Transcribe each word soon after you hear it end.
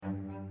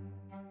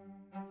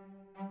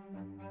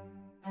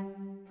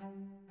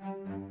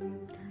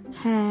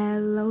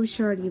Hello,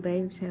 shorty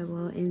babes.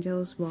 Hello,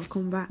 angels.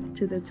 Welcome back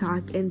to the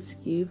Talk and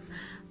Scoop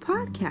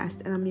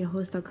podcast. And I'm your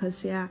host,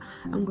 Akosia.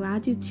 I'm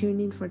glad you tuned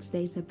in for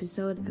today's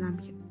episode.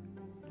 And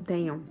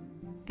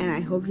I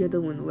hope you're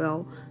doing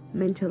well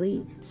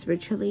mentally,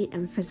 spiritually,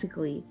 and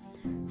physically.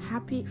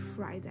 Happy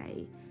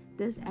Friday.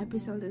 This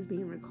episode is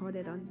being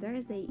recorded on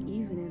Thursday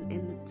evening,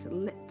 and it's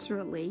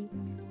literally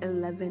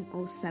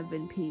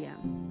 11:07 p.m.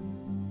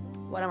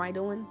 What am I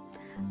doing?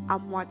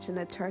 I'm watching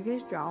a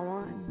Turkish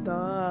drama.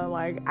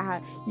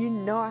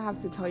 I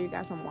have to tell you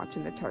guys I'm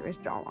watching the Turkish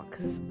drama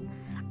because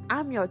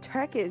I'm your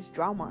Turkish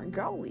drama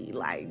girly.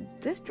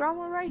 This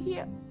drama right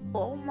here,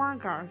 oh my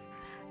gosh,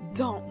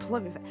 don't play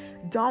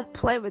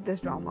with this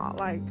drama.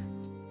 I'm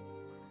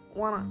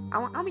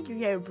gonna give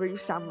you a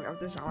brief summary of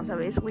this drama. So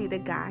basically, the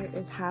guy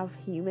is half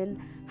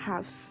human,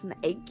 half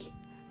snake.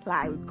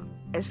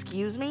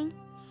 Excuse me?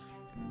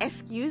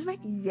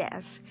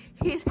 Yes,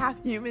 he's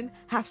half human,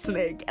 half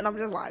snake. And I'm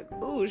just like,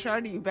 ooh,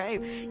 shorty,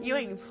 babe, you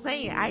ain't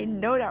playing. I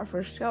know that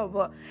for sure.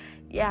 But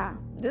yeah,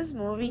 this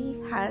movie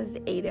has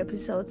 8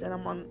 episodes, and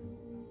I'm on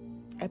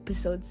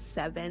episode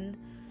 7.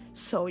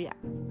 So yeah,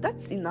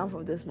 that's enough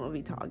of this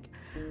movie talk.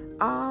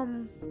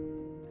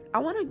 I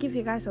want to give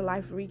you guys a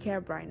life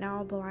recap right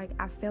now, but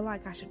I feel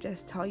like I should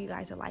just tell you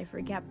guys a life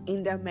recap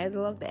in the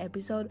middle of the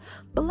episode.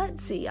 But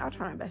let's see, I'll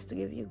try my best to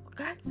give you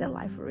guys a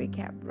life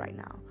recap right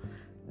now.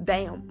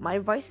 Damn, my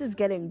voice is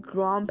getting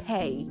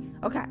grumpy.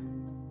 Okay,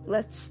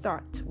 let's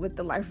start with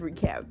the life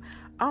recap.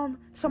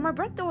 So my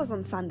birthday was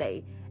on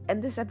Sunday, and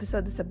this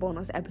episode is a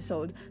bonus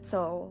episode.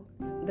 So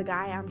the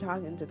guy I'm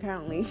talking to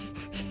currently,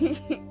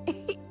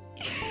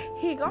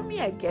 he got me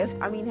a gift.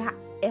 I mean,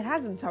 it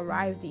hasn't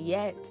arrived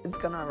yet. It's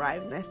gonna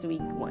arrive next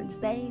week,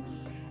 Wednesday.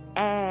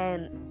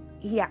 And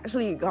he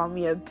actually got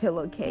me a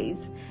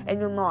pillowcase.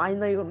 And I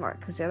know you're not,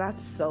 because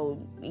that's so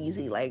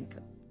easy.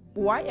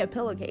 Why a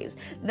pillowcase?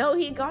 No,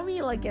 he got me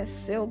a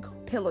silk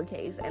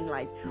pillowcase. And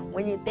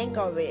when you think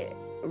of it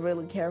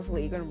really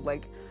carefully, you're gonna be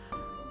like,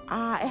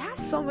 it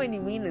has so many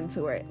meaning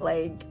to it.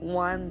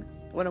 One,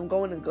 when I'm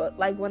going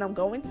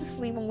to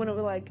sleep, I'm gonna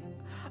be like,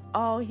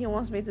 oh, he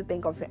wants me to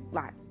think of it.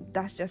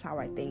 That's just how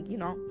I think,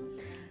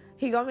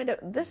 He got me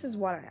this is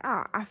what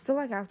I feel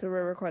like I have to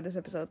re-record this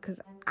episode because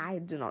I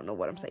do not know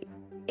what I'm saying.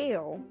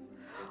 Ew.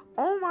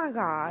 Oh my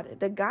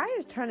god, the guy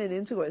is turning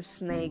into a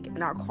snake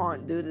and I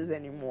can't do this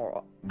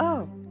anymore.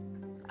 Oh,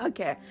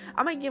 okay.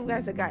 I'm gonna give you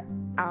guys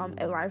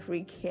a life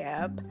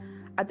recap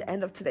at the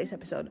end of today's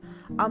episode.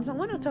 So I'm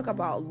gonna talk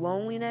about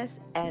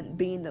loneliness and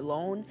being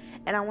alone,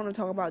 and I want to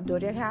talk about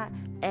Doja Cat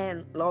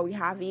and Lori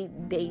Harvey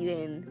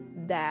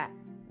dating that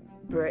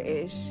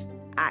British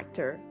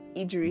actor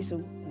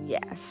Idrisu.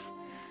 Yes.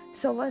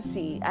 So let's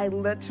see.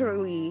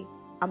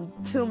 I'm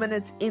 2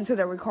 minutes into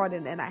the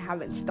recording and I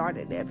haven't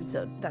started the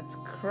episode. That's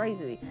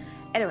crazy.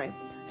 Anyway,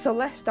 so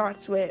let's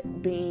start with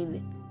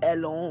being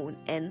alone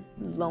and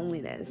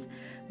loneliness.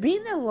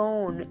 Being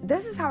alone,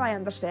 this is how I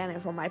understand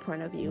it from my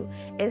point of view,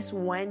 is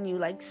when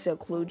you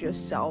seclude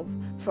yourself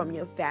from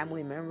your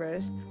family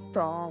members,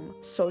 from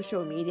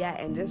social media,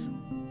 and just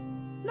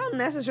not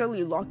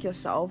necessarily lock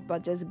yourself,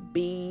 but just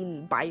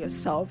being by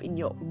yourself in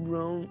your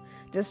room,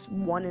 just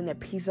wanting a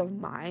peace of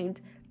mind.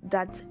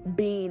 That's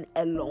being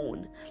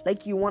alone.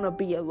 You want to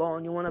be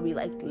alone. You want to be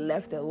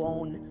left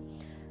alone.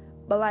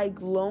 But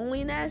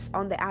loneliness,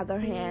 on the other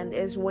hand,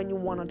 is when you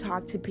want to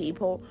talk to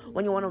people,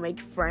 when you want to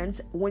make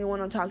friends, when you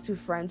want to talk to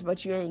friends,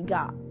 but you ain't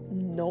got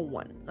no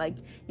one.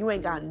 You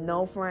ain't got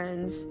no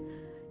friends.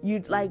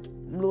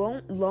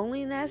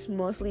 Loneliness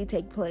mostly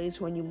take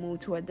place when you move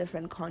to a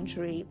different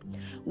country,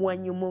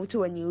 when you move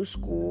to a new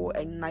school,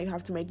 and now you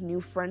have to make new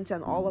friends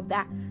and all of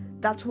that.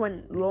 That's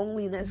when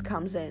loneliness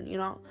comes in,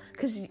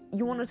 because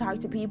you want to talk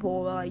to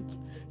people,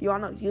 you are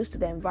not used to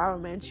the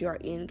environment you're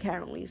in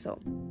currently. So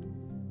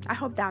I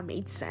hope that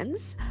made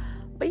sense.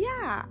 But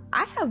yeah,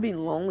 I have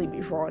been lonely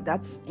before.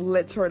 That's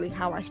literally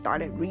how I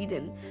started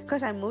reading,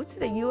 because I moved to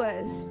the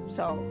US.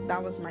 So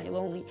that was my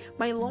lonely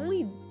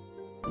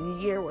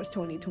year was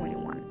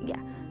 2021. Yeah,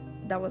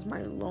 that was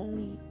my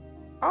lonely.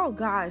 Oh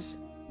gosh,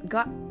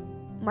 God,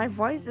 my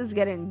voice is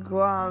getting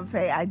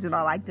grumpy. I do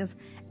not like this.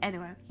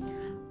 Anyway,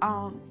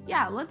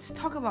 yeah, let's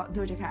talk about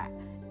Doja Cat.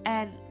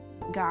 And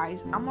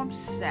guys, I'm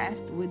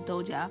obsessed with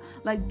Doja.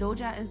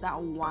 Doja is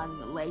that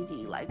one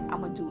lady.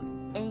 I'm gonna do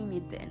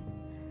anything.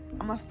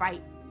 I'm gonna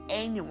fight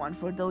anyone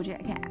for Doja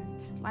Cat.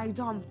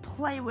 Don't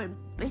play with,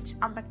 bitch,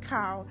 I'm a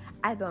cow.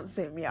 I don't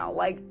say meow.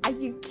 Are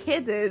you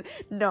kidding?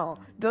 No,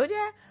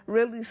 Doja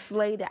really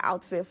slayed the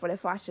outfit for the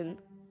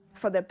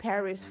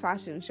Paris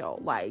fashion show.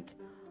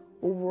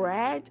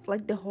 Red,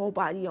 the whole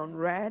body on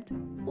red.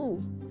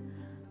 Ooh,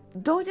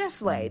 Doja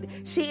slayed.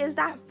 She is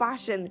that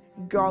fashion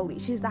girly.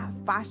 She's that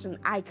fashion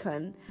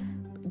icon.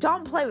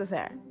 Don't play with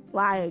her.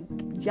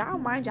 Y'all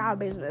mind y'all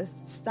business.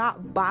 Stop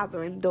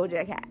bothering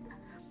Doja Cat.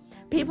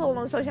 People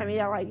on social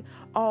media are like,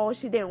 oh,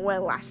 she didn't wear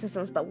lashes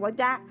and stuff like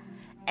that.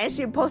 And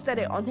she posted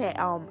it on her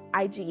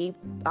IG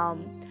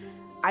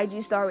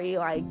story,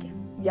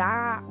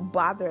 y'all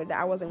bothered that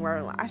I wasn't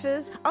wearing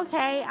lashes.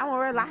 Okay, I'm gonna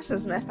wear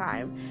lashes next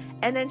time.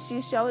 And then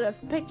she showed a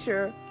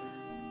picture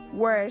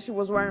where she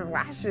was wearing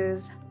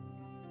lashes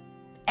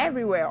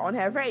everywhere on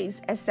her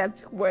face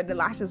except where the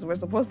lashes were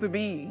supposed to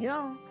be.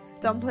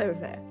 Don't play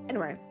with that.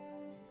 Anyway,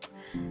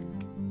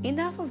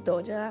 enough of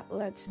Doja.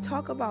 Let's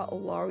talk about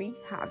Lori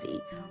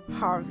Harvey.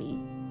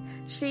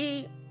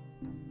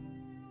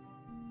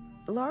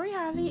 Lori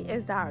Harvey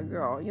is that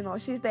girl.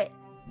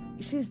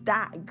 She's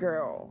that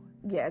girl.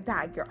 Yeah,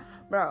 that girl.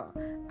 Bro,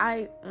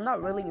 I'm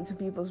not really into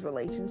people's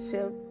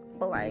relationship,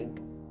 but like,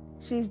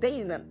 she's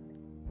dating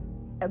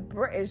a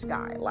British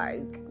guy.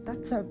 Like,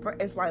 that's a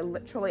British, like,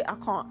 literally, I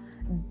can't,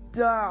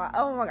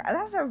 oh my god,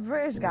 that's a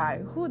British guy.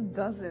 Who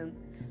doesn't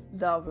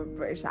love a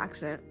British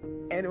accent?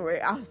 Anyway,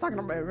 I was talking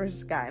about a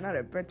British guy, not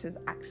a British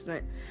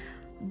accent.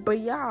 But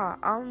yeah,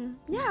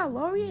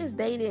 Lori is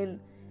dating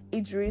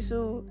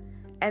Idrisu,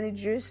 and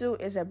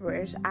Idrisu is a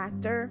British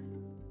actor.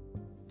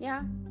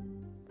 Yeah.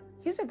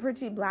 He's a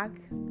pretty black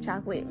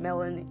chocolate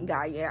melon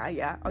guy.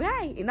 Yeah.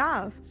 Okay,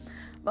 enough.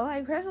 But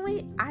like,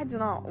 personally, I do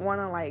not want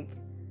to like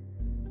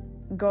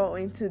go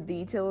into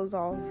details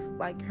of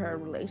like her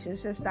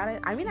relationship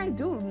status. I mean, I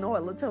do know a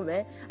little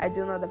bit. I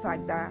do know the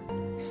fact that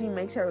she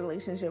makes her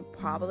relationship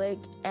public,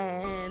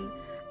 and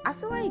I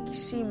feel like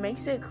she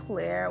makes it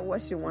clear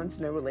what she wants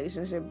in a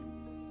relationship.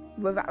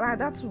 With like,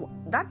 that's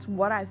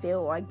what I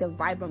feel like, the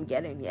vibe I'm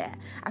getting. Yeah,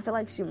 I feel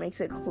like she makes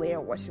it clear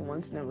what she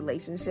wants in a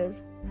relationship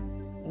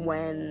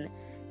when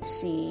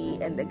she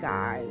and the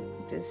guy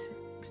just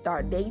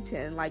start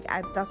dating. Like,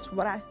 that's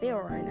what I feel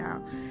right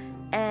now.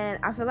 And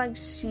I feel like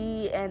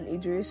she and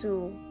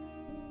Idrisu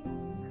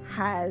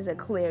has a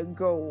clear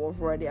goal of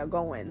where they are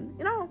going.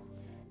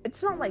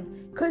 It's not like,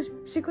 because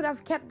she could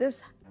have kept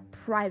this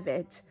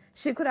private.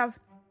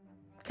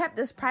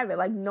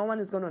 Like, no one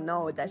is going to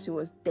know that she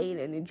was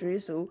dating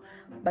Idrisu,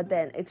 but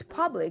then it's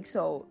public,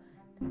 so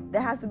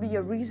there has to be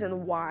a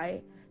reason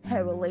why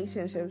her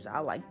relationships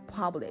are like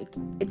public.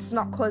 It's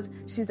not because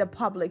she's a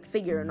public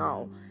figure,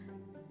 no.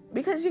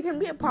 Because you can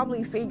be a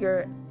public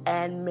figure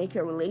and make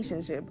your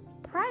relationship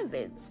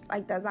private.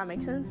 Like, does that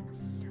make sense?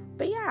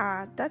 But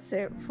yeah, that's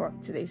it for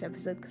today's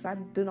episode, because I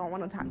do not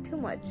want to talk too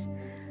much.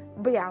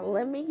 But yeah,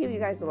 let me give you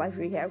guys the life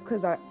recap,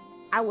 because I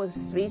was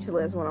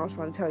speechless when I was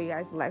trying to tell you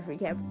guys the life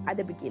recap at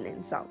the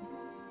beginning. So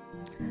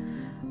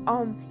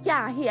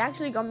he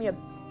actually got me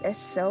a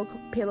silk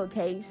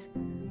pillowcase.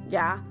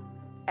 Yeah.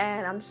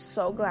 And I'm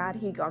so glad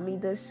he got me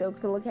this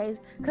silk pillowcase,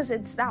 because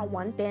it's that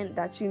one thing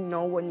that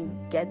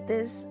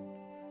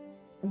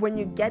when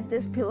you get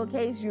this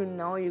pillowcase, you're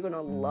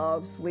gonna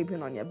love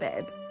sleeping on your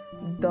bed.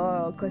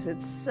 Duh, because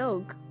it's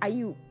silk.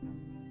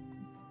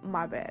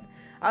 My bad.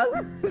 I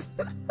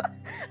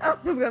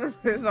was gonna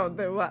say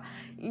something, but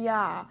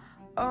yeah.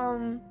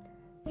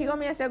 He got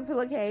me a silk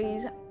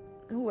pillowcase.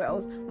 Who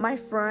else? My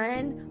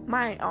friend,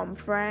 my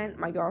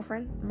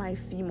girlfriend, my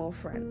female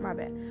friend. My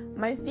bad.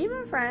 My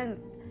female friend,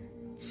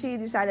 she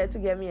decided to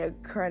give me a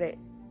credit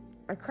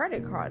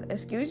card.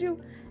 Excuse you?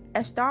 A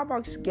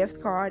Starbucks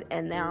gift card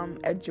and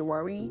a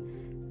jewelry.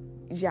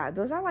 Yeah,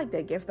 those are like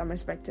the gift I'm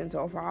expecting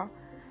so far.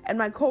 And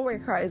my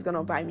coworker is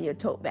gonna buy me a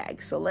tote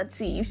bag. So let's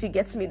see if she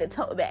gets me the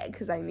tote bag,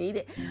 because I need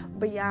it.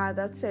 But yeah,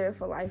 that's it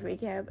for life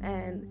recap.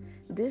 And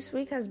this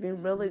week has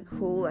been really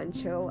cool and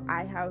chill.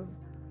 I have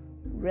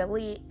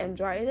really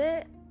enjoyed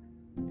it.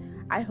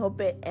 I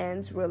hope it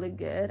ends really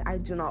good. I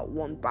do not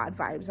want bad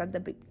vibes at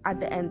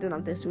the ending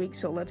of this week.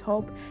 So let's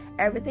hope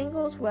everything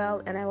goes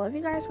well. And I love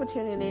you guys for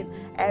tuning in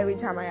every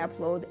time I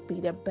upload.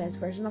 Be the best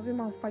version of your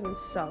motherfucking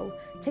soul.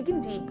 Take a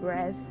deep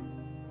breath.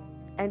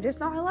 And just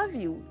know I love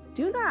you.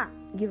 Do not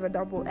give a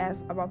double F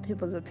about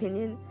people's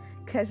opinion,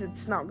 because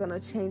it's not going to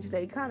change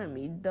the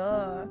economy.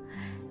 Duh.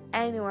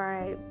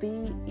 Anyway,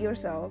 be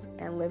yourself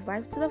and live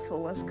life to the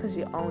fullest, because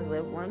you only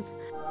live once.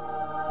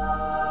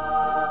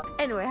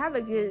 Anyway, have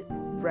a good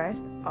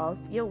rest of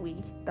your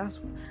week. That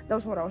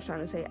was what I was trying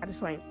to say. I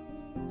just went,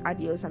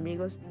 adios,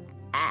 amigos.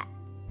 Ah.